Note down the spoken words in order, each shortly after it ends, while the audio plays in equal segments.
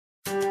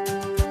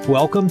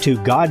Welcome to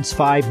God's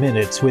 5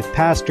 Minutes with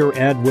Pastor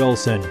Ed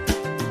Wilson.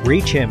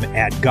 Reach him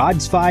at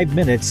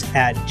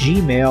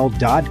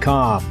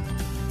gods5minutes@gmail.com.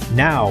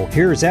 Now,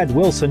 here's Ed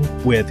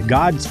Wilson with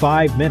God's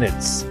 5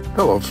 Minutes.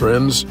 Hello,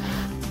 friends.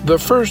 The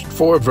first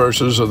 4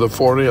 verses of the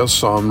 40th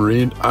Psalm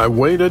read, I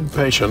waited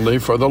patiently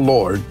for the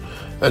Lord,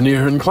 and he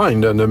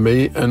inclined unto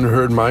me and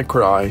heard my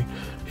cry.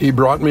 He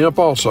brought me up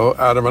also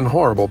out of an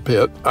horrible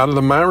pit, out of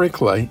the miry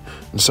clay,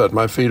 and set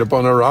my feet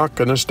upon a rock,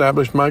 and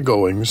established my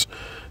goings.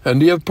 And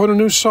he hath put a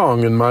new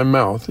song in my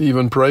mouth,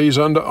 even praise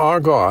unto our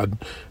God.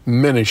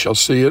 Many shall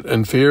see it,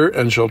 and fear,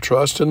 and shall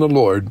trust in the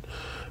Lord.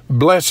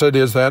 Blessed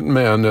is that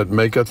man that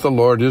maketh the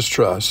Lord his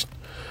trust.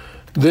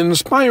 The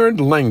inspired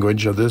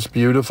language of this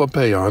beautiful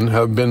paean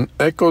have been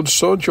echoed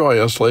so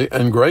joyously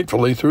and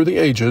gratefully through the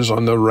ages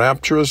on the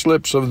rapturous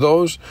lips of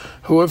those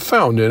who have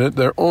found in it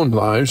their own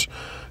lives,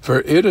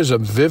 for it is a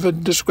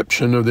vivid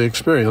description of the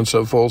experience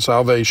of full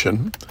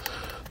salvation.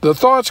 The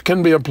thoughts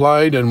can be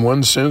applied in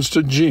one sense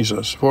to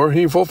Jesus, for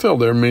he fulfilled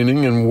their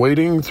meaning in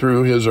waiting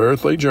through his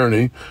earthly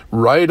journey,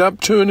 right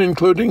up to and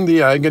including the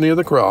agony of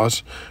the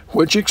cross,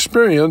 which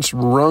experience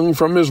wrung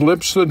from his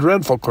lips the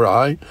dreadful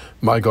cry,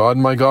 my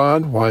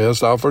God, why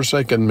hast thou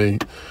forsaken me?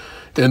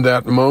 In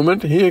that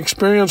moment, he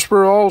experienced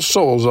for all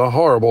souls a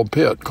horrible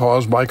pit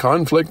caused by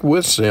conflict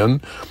with sin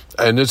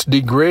and its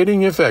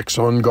degrading effects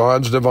on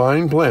God's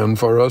divine plan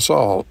for us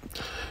all.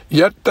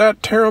 Yet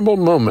that terrible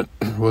moment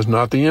was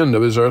not the end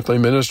of his earthly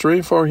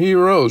ministry, for he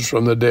rose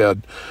from the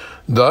dead,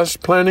 thus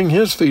planting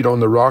his feet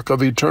on the rock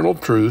of eternal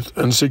truth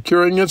and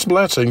securing its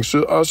blessings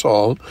to us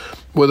all,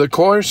 with a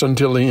course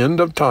until the end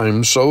of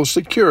time so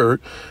secure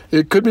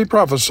it could be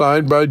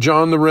prophesied by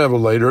John the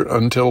Revelator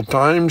until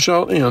time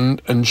shall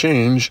end and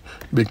change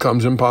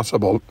becomes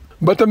impossible.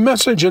 But the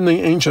message in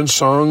the ancient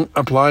song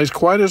applies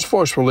quite as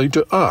forcefully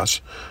to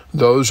us,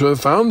 those who have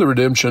found the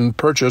redemption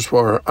purchased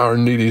for our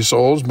needy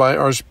souls by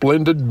our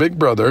splendid Big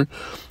Brother,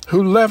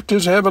 who left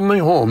his heavenly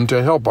home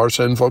to help our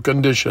sinful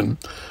condition.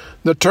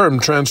 The term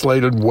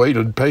translated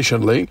waited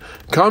patiently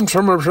comes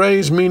from a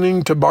phrase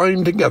meaning to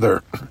bind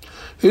together.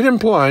 It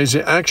implies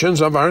the actions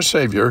of our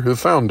Savior who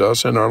found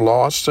us in our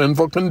lost,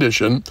 sinful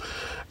condition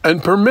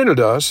and permitted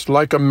us,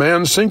 like a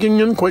man sinking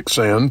in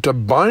quicksand, to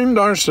bind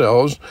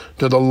ourselves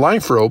to the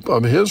life rope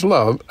of his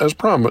love as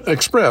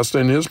expressed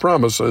in his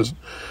promises.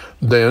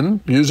 Then,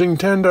 using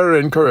tender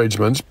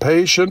encouragements,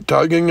 patient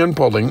tugging and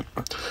pulling,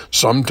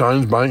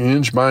 sometimes by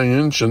inch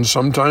and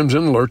sometimes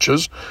in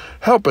lurches,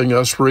 helping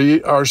us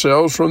free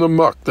ourselves from the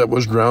muck that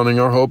was drowning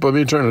our hope of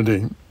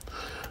eternity.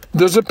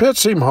 Does the pit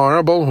seem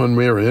horrible when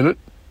we are in it?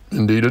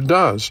 Indeed it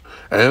does,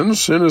 and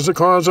sin is the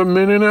cause of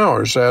many an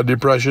hour sad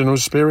depression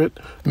of spirit,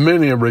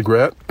 many a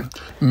regret,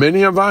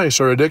 many a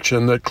vice or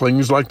addiction that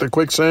clings like the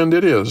quicksand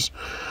it is.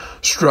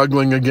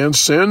 Struggling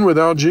against sin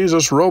without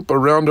Jesus' rope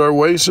around our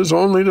waists is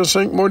only to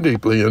sink more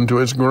deeply into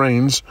its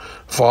grains.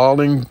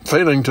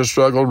 Failing to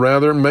struggle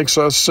rather makes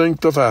us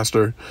sink the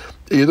faster.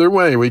 Either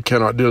way, we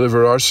cannot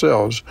deliver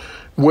ourselves.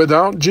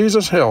 Without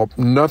Jesus' help,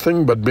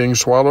 nothing but being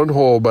swallowed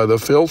whole by the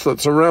filth that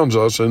surrounds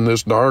us in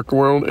this dark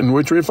world in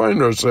which we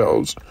find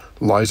ourselves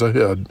lies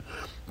ahead.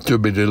 To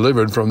be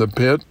delivered from the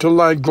pit, to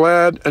lie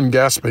glad and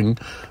gasping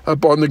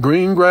upon the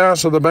green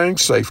grass of the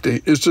bank's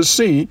safety, is to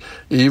see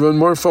even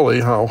more fully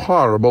how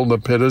horrible the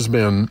pit has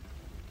been.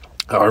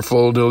 Our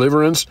full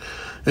deliverance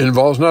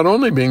involves not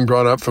only being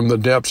brought up from the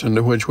depths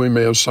into which we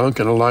may have sunk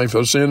in a life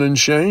of sin and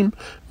shame,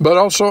 but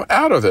also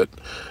out of it.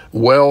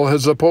 Well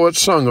has the poet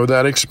sung of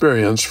that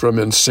experience, from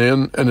in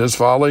sin and his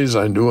follies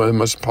I knew I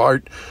must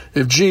part.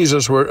 If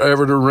Jesus were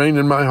ever to reign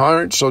in my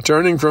heart, so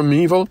turning from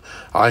evil,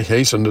 I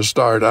hasten to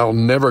start. I'll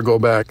never go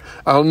back.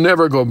 I'll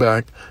never go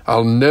back.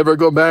 I'll never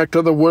go back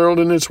to the world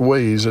and its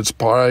ways, its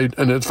pride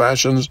and its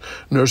fashions,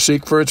 nor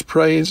seek for its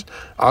praise.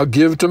 I'll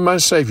give to my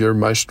Savior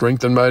my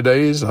strength and my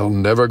days. I'll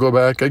never go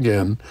back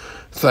again.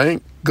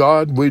 Thank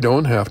God we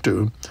don't have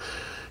to.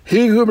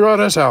 He who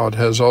brought us out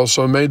has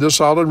also made the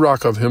solid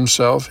rock of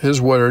himself,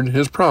 his word,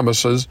 his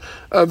promises,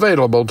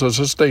 available to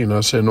sustain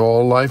us in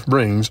all life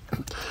brings.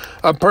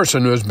 A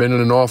person who has been in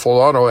an awful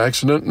auto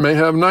accident may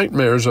have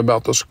nightmares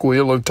about the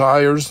squeal of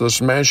tires, the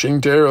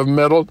smashing tear of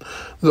metal,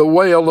 the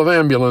wail of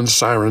ambulance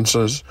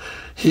sirens.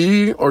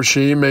 He or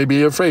she may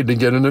be afraid to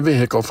get in a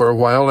vehicle for a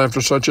while after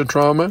such a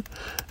trauma.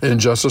 In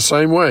just the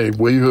same way,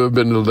 we who have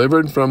been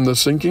delivered from the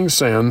sinking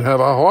sand have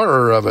a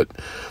horror of it.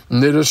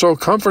 And it is so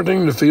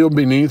comforting to feel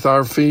beneath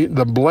our feet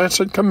the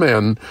blessed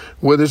command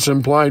with its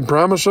implied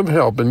promise of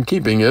help in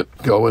keeping it,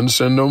 go and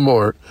sin no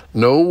more.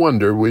 No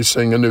wonder we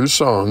sing a new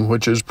song,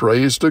 which is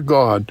praise to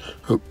God,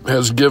 who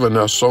has given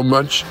us so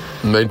much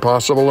and made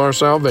possible our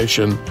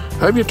salvation.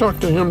 Have you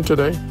talked to him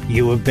today?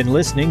 You have been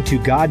listening to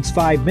God's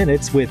 5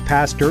 Minutes with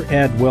Pastor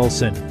Ed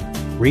Wilson.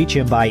 Reach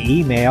him by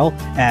email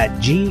at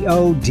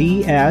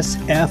godsfive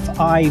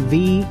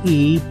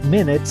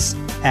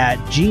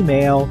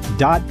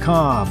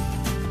minutes@gmail.com.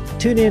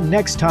 Tune in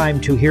next time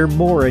to hear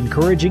more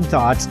encouraging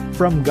thoughts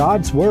from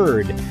God's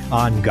Word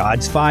on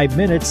God's 5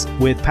 Minutes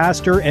with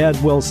Pastor Ed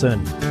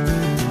Wilson.